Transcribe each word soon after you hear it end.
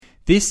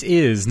This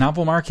is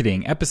Novel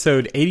Marketing,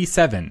 episode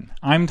 87.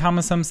 I'm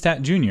Thomas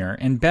Umstattd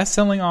Jr., and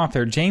best-selling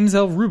author James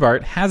L.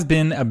 Rubart has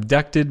been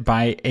abducted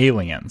by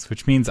aliens,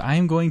 which means I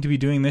am going to be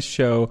doing this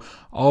show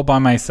all by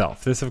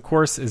myself. This, of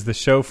course, is the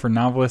show for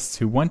novelists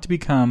who want to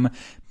become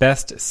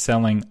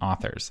best-selling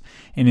authors.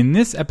 And in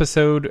this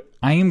episode,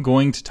 I am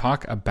going to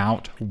talk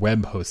about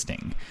web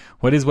hosting.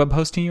 What is web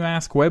hosting, you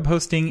ask? Web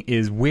hosting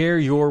is where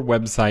your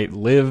website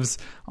lives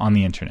on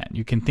the internet.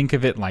 You can think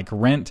of it like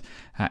rent.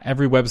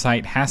 Every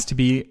website has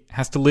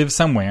to live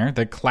somewhere.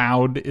 The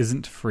cloud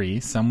isn't free.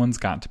 Someone's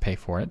got to pay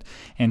for it.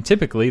 And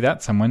typically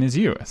that someone is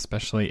you,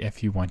 especially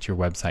if you want your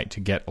website to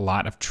get a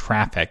lot of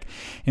traffic.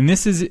 And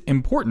this is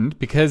important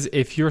because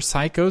if your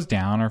site goes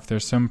down or if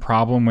there's some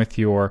problem with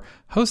your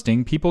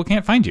hosting, people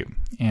can't find you.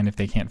 And if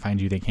they can't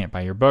find you, they can't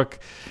buy your book,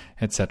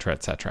 etc.,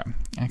 etc.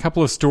 A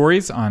couple of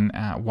stories on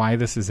why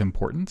this is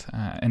important.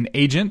 An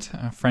agent,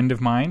 a friend of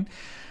mine,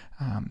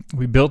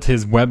 we built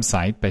his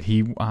website, but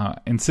he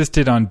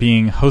insisted on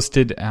being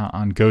hosted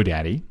on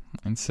GoDaddy.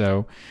 And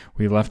so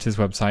we left his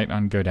website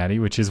on GoDaddy,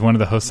 which is one of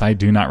the hosts I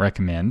do not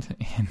recommend.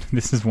 And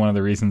this is one of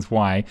the reasons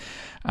why.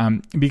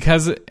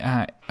 Because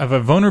of a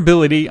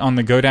vulnerability on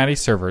the GoDaddy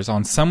servers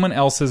on someone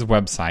else's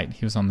website,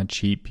 he was on the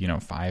cheap,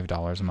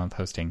 $5 a month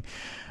hosting,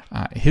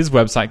 his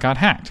website got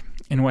hacked.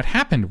 And what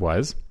happened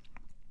was,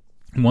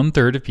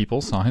 1/3 of people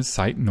saw his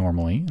site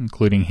normally,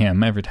 including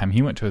him. Every time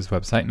he went to his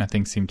website,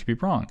 nothing seemed to be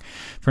wrong.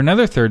 For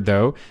another third,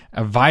 though,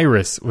 a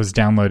virus was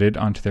downloaded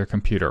onto their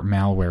computer.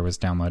 Malware was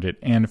downloaded.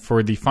 And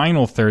for the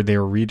final third, they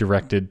were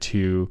redirected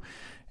to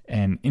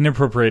an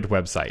inappropriate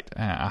website,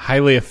 a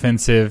highly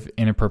offensive,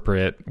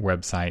 inappropriate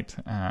website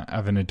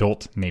of an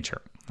adult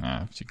nature.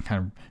 You can kind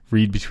of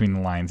read between the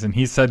lines. And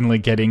he's suddenly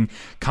getting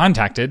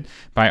contacted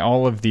by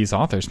all of these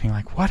authors being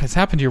like, what has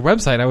happened to your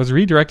website? I was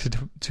redirected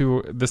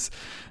to this,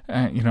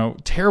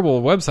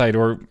 terrible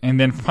website. And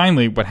then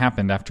finally what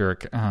happened after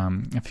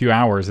a few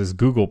hours is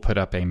Google put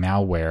up a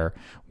malware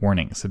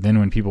warning. So then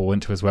when people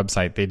went to his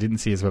website, they didn't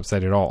see his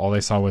website at all. All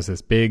they saw was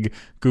this big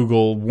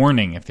Google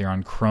warning if they're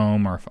on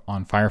Chrome or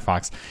on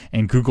Firefox,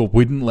 and Google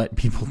wouldn't let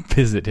people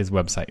visit his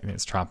website.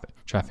 His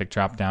traffic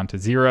dropped down to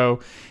zero,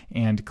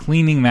 and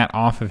cleaning that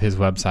off of his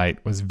website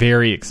was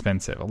very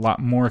expensive, a lot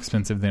more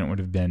expensive than it would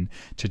have been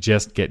to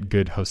just get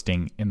good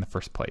hosting in the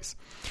first place.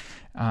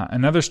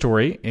 Another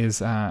story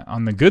is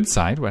on the good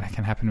side, what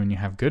can happen when you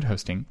have good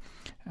hosting.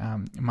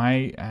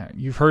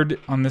 You've heard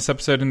on this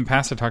episode in the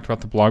past, I talked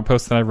about the blog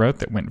post that I wrote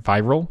that went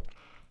viral.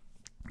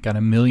 Got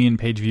 1 million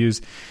page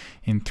views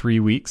in 3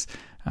 weeks,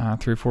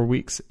 3 or 4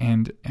 weeks.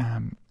 And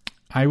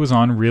I was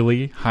on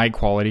really high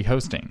quality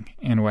hosting.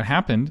 And what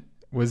happened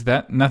was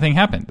that nothing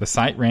happened. The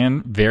site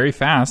ran very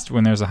fast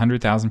when there's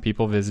 100,000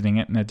 people visiting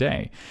it in a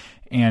day.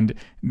 And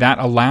that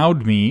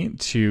allowed me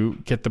to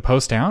get the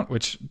post out,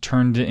 which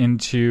turned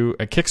into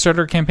a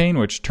Kickstarter campaign,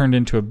 which turned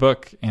into a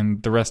book,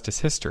 and the rest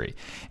is history.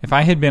 If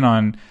I had been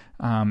on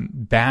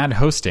bad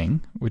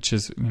hosting, which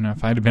is,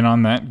 if I had been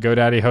on that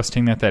GoDaddy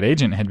hosting that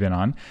agent had been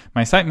on,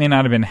 my site may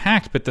not have been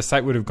hacked, but the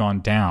site would have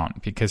gone down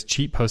because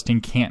cheap hosting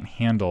can't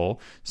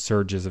handle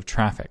surges of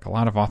traffic. A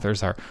lot of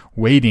authors are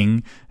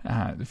waiting,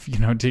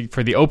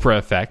 for the Oprah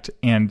effect,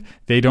 and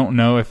they don't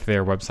know if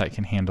their website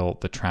can handle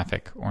the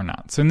traffic or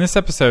not. So in this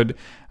episode,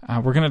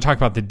 we're going to talk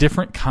about the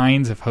different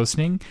kinds of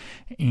hosting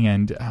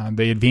and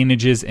the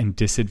advantages and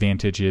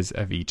disadvantages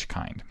of each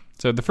kind.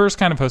 So the first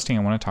kind of hosting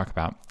I want to talk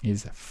about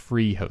is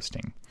free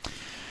hosting.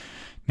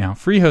 Now,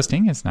 free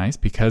hosting is nice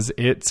because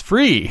it's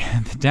free.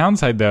 The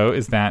downside, though,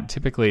 is that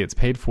typically it's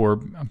paid for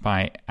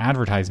by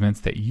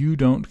advertisements that you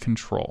don't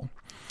control.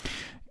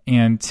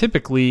 And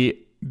typically,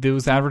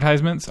 those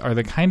advertisements are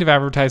the kind of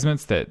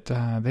advertisements that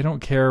they don't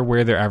care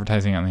where they're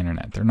advertising on the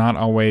internet. They're not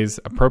always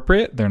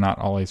appropriate. They're not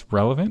always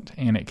relevant.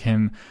 And it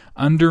can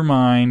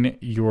undermine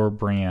your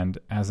brand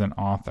as an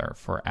author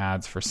for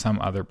ads for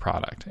some other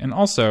product. And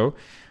also,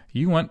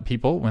 you want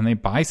people, when they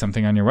buy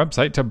something on your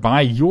website, to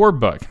buy your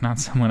book, not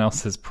someone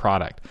else's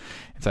product.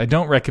 So I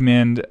don't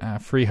recommend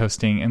free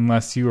hosting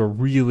unless you are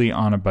really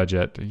on a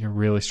budget, you're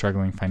really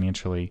struggling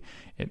financially.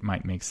 It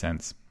might make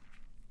sense.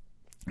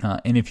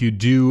 And if you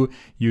do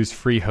use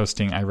free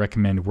hosting, I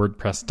recommend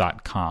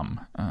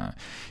WordPress.com.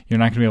 You're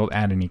not going to be able to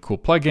add any cool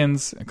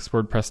plugins because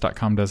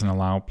WordPress.com doesn't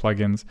allow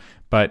plugins,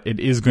 but it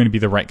is going to be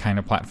the right kind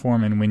of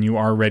platform. And when you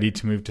are ready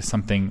to move to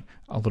something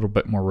a little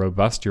bit more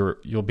robust,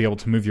 you'll be able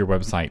to move your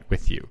website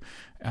with you.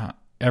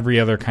 Every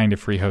other kind of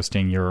free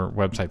hosting, your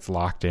website's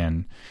locked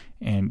in,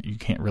 and you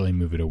can't really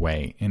move it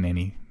away in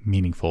any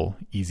meaningful,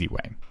 easy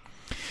way.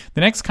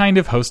 The next kind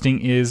of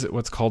hosting is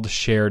what's called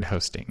shared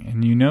hosting.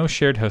 And you know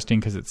shared hosting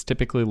because it's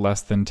typically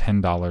less than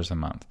 $10 a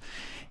month.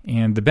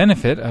 And the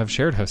benefit of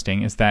shared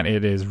hosting is that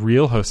it is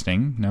real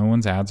hosting. No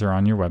one's ads are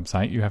on your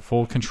website. You have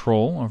full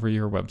control over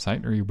your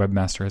website, or your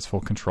webmaster has full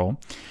control.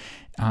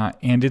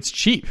 And it's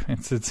cheap.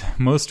 It's its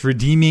most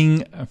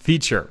redeeming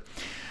feature.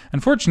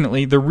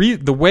 Unfortunately, the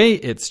way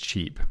it's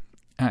cheap,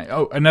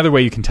 another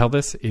way you can tell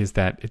this is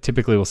that it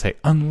typically will say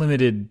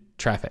unlimited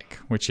traffic,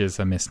 which is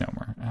a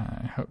misnomer.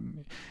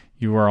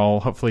 You are all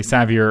hopefully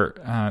savvier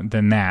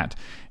than that.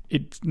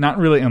 it's not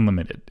really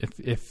unlimited.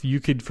 If you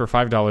could, for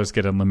 $5,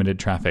 get unlimited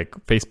traffic,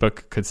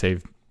 Facebook could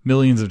save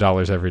millions of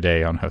dollars every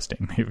day on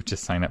hosting. They would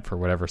just sign up for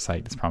whatever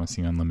site is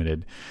promising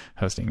unlimited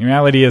hosting. The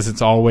reality is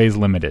it's always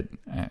limited.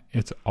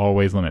 It's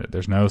always limited.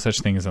 There's no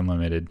such thing as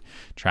unlimited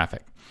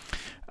traffic.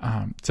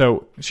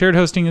 So shared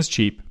hosting is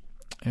cheap,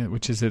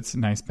 which is its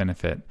nice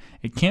benefit.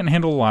 It can't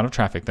handle a lot of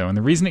traffic, though. And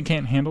the reason it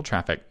can't handle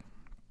traffic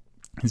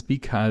is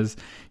because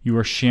you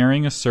are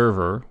sharing a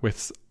server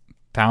with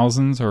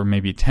thousands or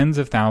maybe tens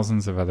of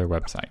thousands of other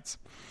websites.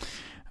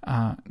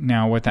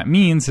 Now, what that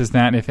means is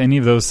that if any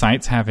of those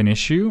sites have an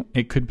issue,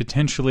 it could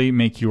potentially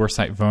make your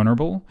site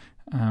vulnerable,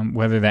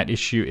 whether that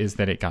issue is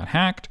that it got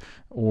hacked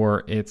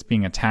or it's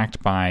being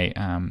attacked by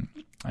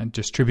a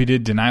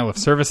distributed denial of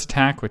service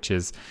attack, which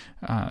is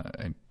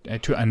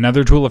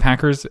another tool of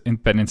hackers,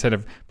 but instead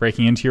of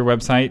breaking into your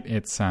website,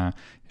 it's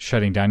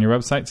shutting down your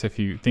website. So if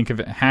you think of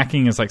it,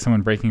 hacking as like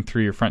someone breaking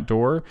through your front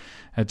door,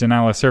 a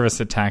denial of service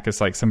attack is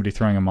like somebody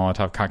throwing a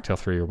Molotov cocktail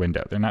through your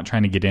window. They're not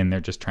trying to get in,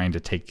 they're just trying to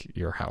take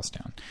your house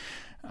down.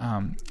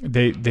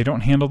 They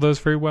don't handle those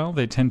very well.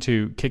 They tend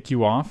to kick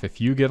you off if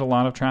you get a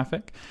lot of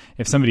traffic.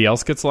 If somebody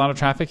else gets a lot of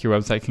traffic, your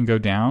website can go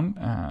down,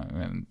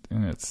 and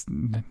it's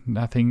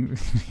nothing.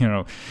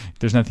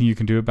 There's nothing you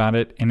can do about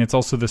it. And it's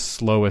also the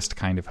slowest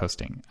kind of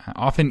hosting,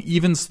 often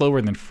even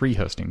slower than free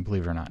hosting.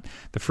 Believe it or not,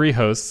 the free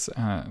hosts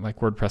like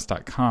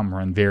WordPress.com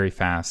run very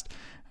fast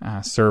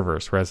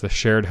servers, whereas the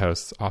shared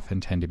hosts often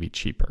tend to be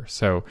cheaper.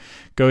 So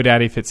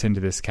GoDaddy fits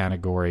into this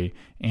category,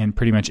 and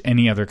pretty much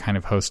any other kind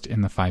of host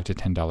in the $5 to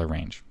 $10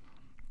 range.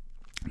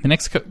 The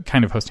next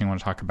kind of hosting I want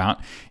to talk about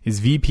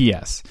is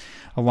VPS.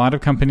 A lot of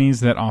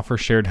companies that offer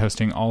shared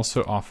hosting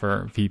also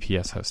offer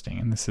VPS hosting,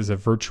 and this is a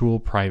virtual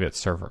private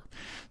server.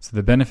 So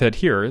the benefit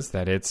here is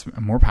that it's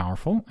more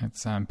powerful,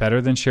 it's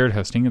better than shared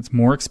hosting, it's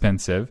more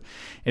expensive,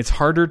 it's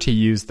harder to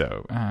use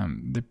though.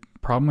 The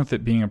problem with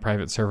it being a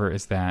private server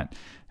is that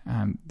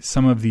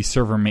some of the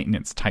server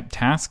maintenance type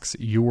tasks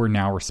you are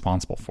now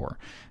responsible for.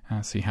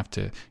 So you have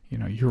to,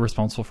 you're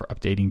responsible for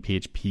updating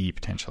PHP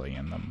potentially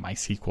in the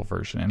MySQL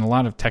version and a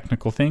lot of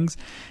technical things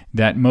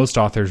that most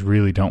authors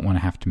really don't want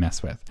to have to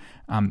mess with.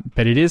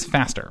 But it is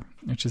faster,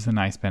 which is a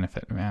nice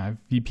benefit.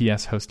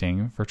 VPS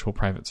hosting, virtual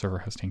private server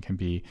hosting, can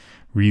be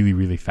really,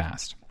 really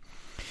fast.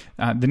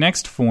 The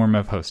next form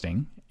of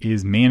hosting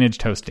is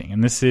managed hosting.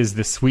 And this is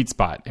the sweet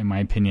spot, in my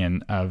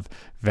opinion, of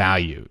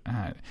value.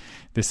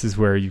 This is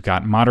where you've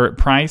got moderate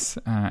price.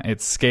 It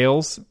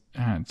scales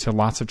to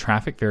lots of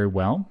traffic very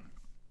well.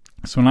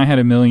 So when I had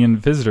 1 million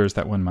visitors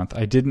that one month,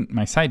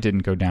 my site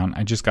didn't go down.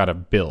 I just got a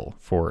bill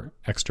for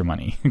extra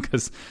money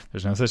because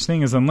there's no such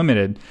thing as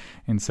unlimited.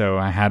 And so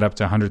I had up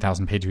to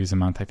 100,000 page views a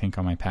month, I think,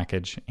 on my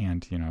package.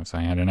 And, so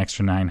I had an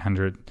extra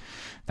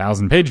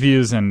 900,000 page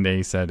views, and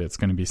they said it's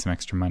going to be some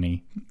extra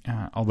money.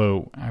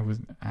 Although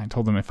I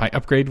told them, if I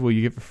upgrade, will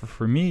you give it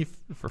for me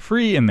for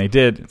free? And they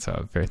did. So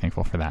I'm very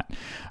thankful for that.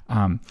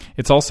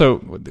 It's also,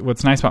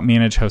 what's nice about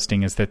managed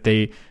hosting is that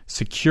they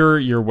secure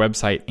your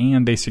website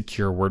and they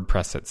secure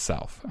WordPress itself.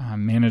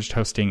 Managed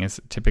hosting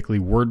is typically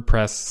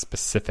WordPress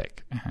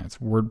specific. It's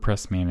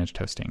WordPress managed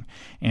hosting.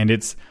 And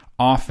it's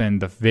often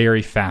the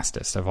very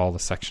fastest of all the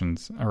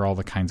sections or all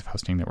the kinds of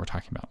hosting that we're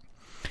talking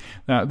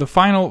about. The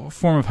final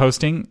form of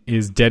hosting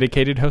is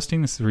dedicated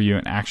hosting. This is where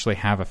you actually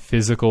have a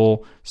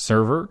physical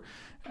server.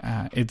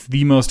 It's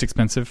the most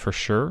expensive for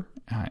sure.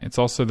 It's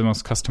also the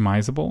most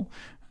customizable.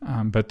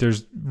 But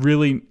there's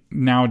really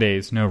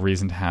nowadays no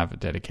reason to have a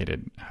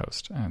dedicated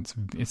host.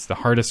 It's the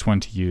hardest one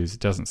to use. It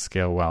doesn't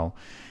scale well.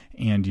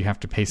 And you have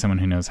to pay someone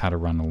who knows how to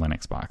run a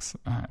Linux box,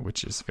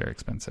 which is very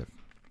expensive.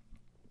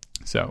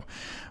 So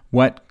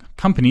what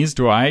companies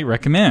do I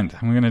recommend?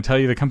 I'm going to tell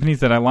you the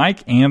companies that I like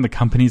and the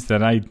companies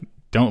that I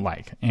don't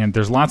like. And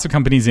there's lots of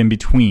companies in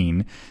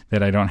between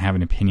that I don't have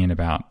an opinion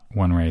about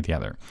one way or the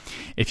other.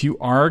 If you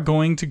are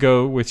going to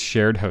go with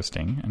shared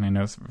hosting, and I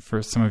know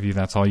for some of you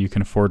that's all you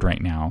can afford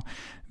right now,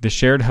 the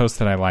shared host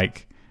that I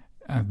like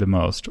the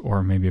most,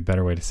 or maybe a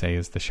better way to say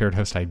is the shared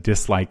host I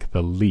dislike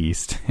the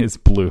least, is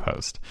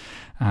Bluehost.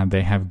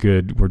 They have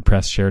good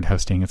WordPress shared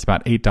hosting. It's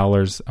about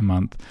 $8 a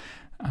month.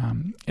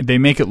 They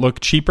make it look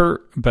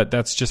cheaper, but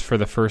that's just for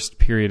the first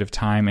period of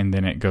time, and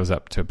then it goes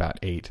up to about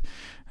 $8.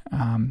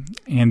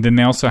 And then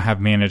they also have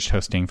managed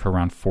hosting for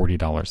around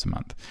 $40 a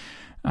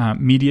month.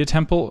 Media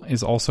Temple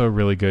is also a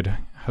really good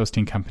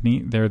hosting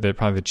company. They're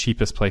probably the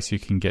cheapest place you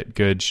can get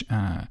good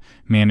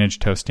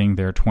managed hosting.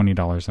 They're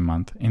 $20 a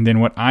month. And then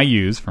what I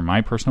use for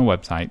my personal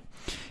website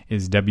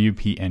is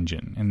WP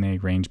Engine, and they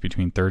range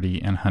between $30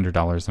 and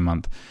 $100 a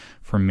month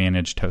for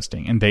managed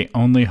hosting. And they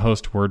only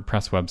host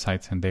WordPress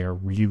websites, and they are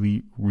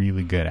really,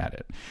 really good at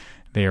it.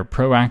 They are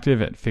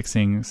proactive at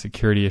fixing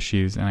security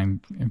issues, and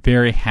I'm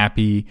very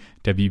happy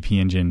WP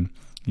Engine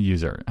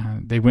user.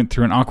 They went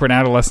through an awkward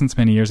adolescence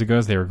many years ago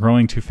as they were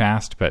growing too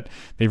fast, but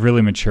they've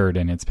really matured,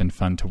 and it's been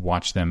fun to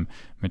watch them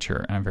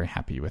mature. And I'm very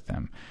happy with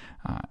them.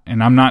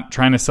 And I'm not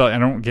trying to sell. I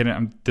don't get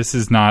it. This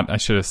is not. I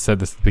should have said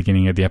this at the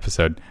beginning of the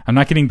episode. I'm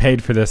not getting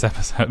paid for this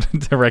episode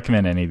to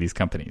recommend any of these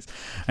companies,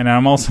 and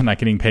I'm also not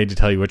getting paid to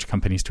tell you which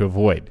companies to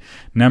avoid.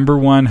 Number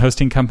one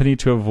hosting company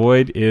to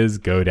avoid is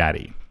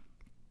GoDaddy.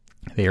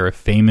 They are a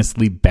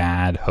famously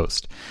bad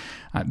host.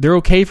 They're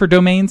okay for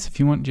domains. If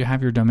you want to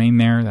have your domain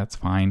there, that's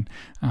fine.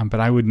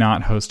 But I would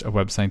not host a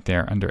website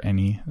there under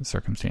any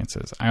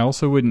circumstances. I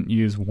also wouldn't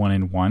use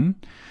 1-in-1.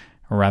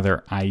 Or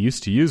rather, I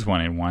used to use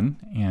 1-in-1,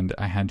 and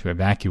I had to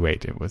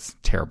evacuate. It was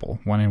terrible.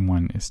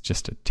 1-in-1 is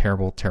just a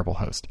terrible, terrible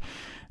host.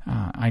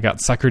 I got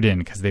suckered in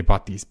because they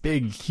bought these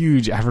big,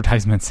 huge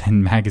advertisements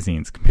in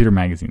magazines, computer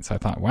magazines. So I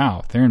thought, wow,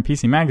 if they're in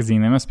PC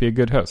Magazine, they must be a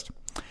good host.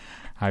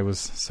 I was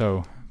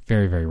so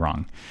very, very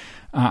wrong.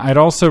 I'd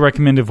also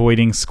recommend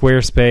avoiding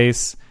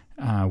Squarespace,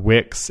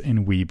 Wix,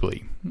 and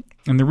Weebly.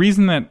 And the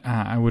reason that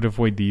I would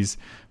avoid these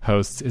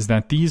hosts is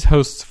that these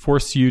hosts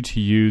force you to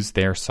use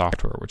their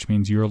software, which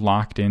means you're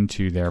locked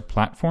into their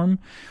platform,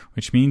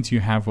 which means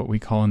you have what we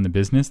call in the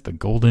business the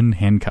golden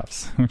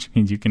handcuffs, which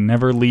means you can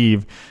never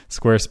leave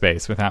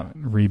Squarespace without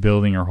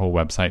rebuilding your whole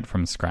website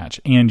from scratch.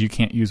 And you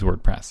can't use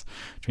WordPress,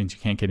 which means you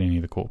can't get any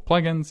of the cool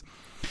plugins.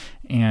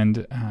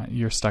 And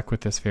you're stuck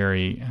with this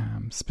very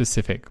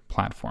specific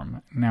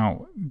platform.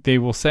 Now, they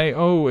will say,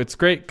 oh, it's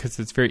great because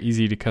it's very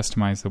easy to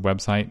customize the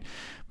website,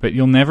 but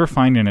you'll never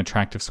find an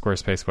attractive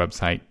Squarespace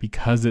website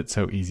because it's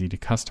so easy to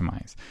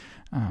customize.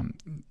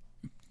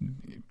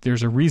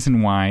 There's a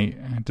reason why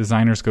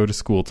designers go to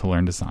school to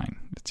learn design.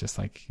 It's just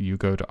like you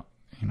go to,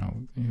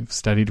 you've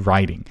studied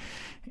writing.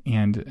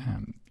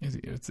 And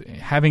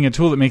having a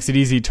tool that makes it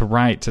easy to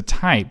write, to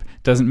type,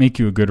 doesn't make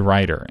you a good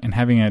writer. And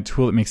having a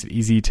tool that makes it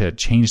easy to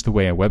change the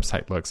way a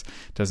website looks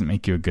doesn't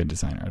make you a good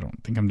designer. I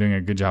don't think I'm doing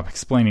a good job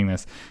explaining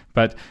this.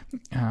 But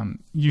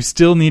you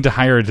still need to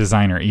hire a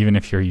designer, even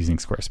if you're using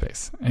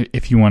Squarespace,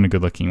 if you want a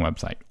good-looking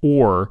website.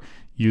 Or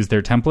use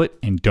their template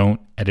and don't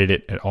edit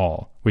it at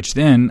all, which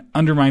then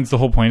undermines the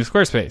whole point of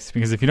Squarespace.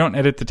 Because if you don't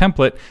edit the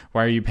template,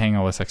 why are you paying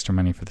all this extra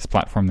money for this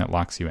platform that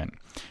locks you in?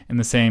 And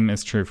the same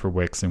is true for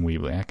Wix and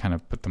Weebly. I kind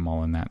of put them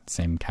all in that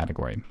same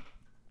category.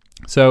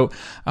 So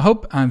I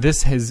hope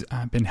this has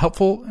been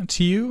helpful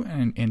to you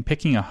in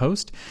picking a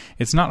host.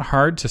 It's not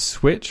hard to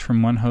switch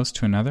from one host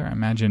to another. I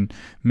imagine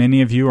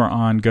many of you are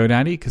on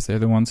GoDaddy because they're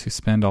the ones who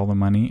spend all the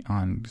money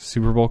on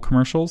Super Bowl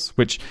commercials,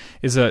 which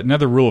is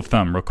another rule of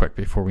thumb real quick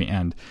before we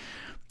end.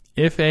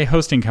 If a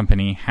hosting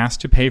company has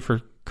to pay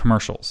for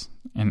commercials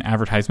and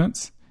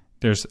advertisements,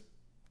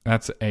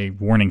 that's a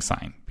warning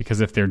sign,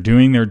 because if they're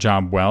doing their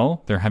job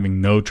well, they're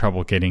having no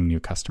trouble getting new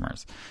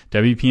customers.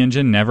 WP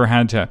Engine never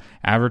had to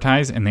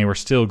advertise, and they were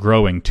still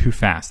growing too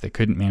fast. They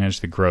couldn't manage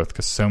the growth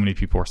because so many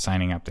people were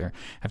signing up there,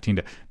 having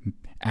to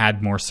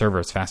add more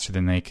servers faster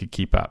than they could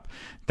keep up.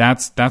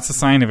 That's a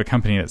sign of a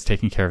company that's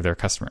taking care of their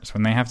customers.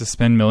 When they have to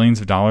spend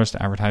millions of dollars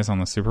to advertise on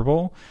the Super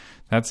Bowl,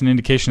 that's an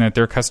indication that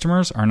their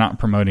customers are not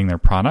promoting their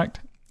product.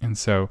 And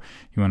so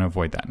you want to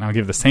avoid that. And I'll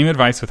give the same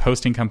advice with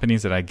hosting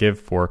companies that I give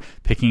for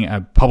picking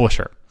a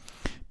publisher.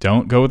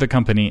 Don't go with a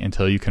company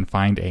until you can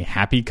find a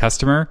happy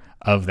customer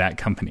of that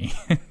company.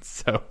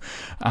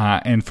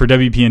 And for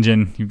WP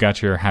Engine, you've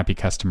got your happy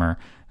customer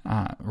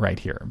right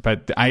here.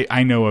 But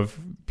I know of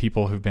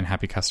people who've been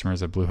happy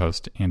customers of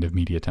Bluehost and of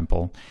Media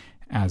Temple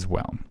as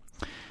well.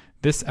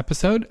 This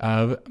episode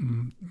of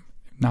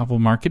Novel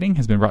Marketing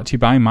has been brought to you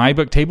by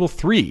MyBookTable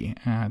 3.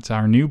 It's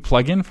our new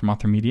plugin from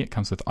Author Media. It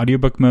comes with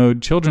audiobook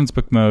mode, children's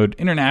book mode,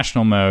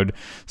 international mode,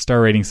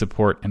 star rating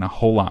support, and a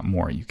whole lot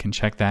more. You can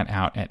check that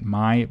out at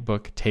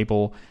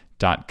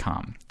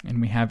myBookTable.com. And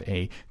we have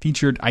a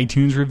featured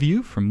iTunes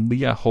review from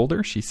Leah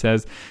Holder. She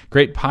says,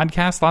 great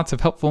podcast, lots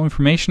of helpful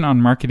information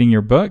on marketing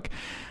your book.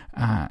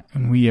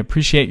 And we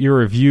appreciate your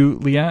review,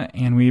 Leah,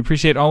 and we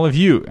appreciate all of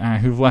you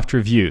who've left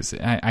reviews.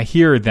 I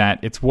hear that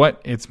it's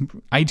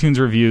iTunes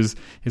reviews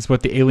is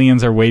what the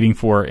aliens are waiting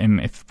for, and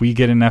if we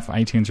get enough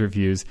iTunes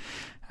reviews,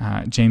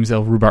 James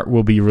L. Rubart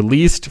will be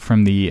released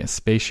from the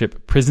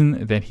spaceship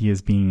prison that he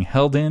is being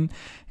held in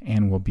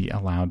and will be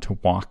allowed to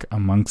walk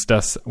amongst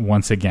us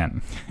once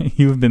again.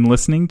 You've been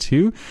listening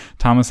to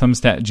Thomas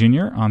Umstattd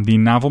Jr. on the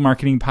Novel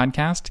Marketing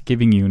Podcast,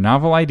 giving you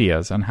novel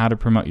ideas on how to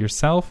promote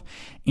yourself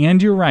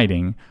and your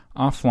writing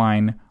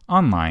offline,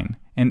 online,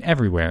 and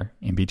everywhere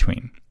in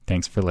between.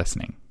 Thanks for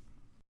listening.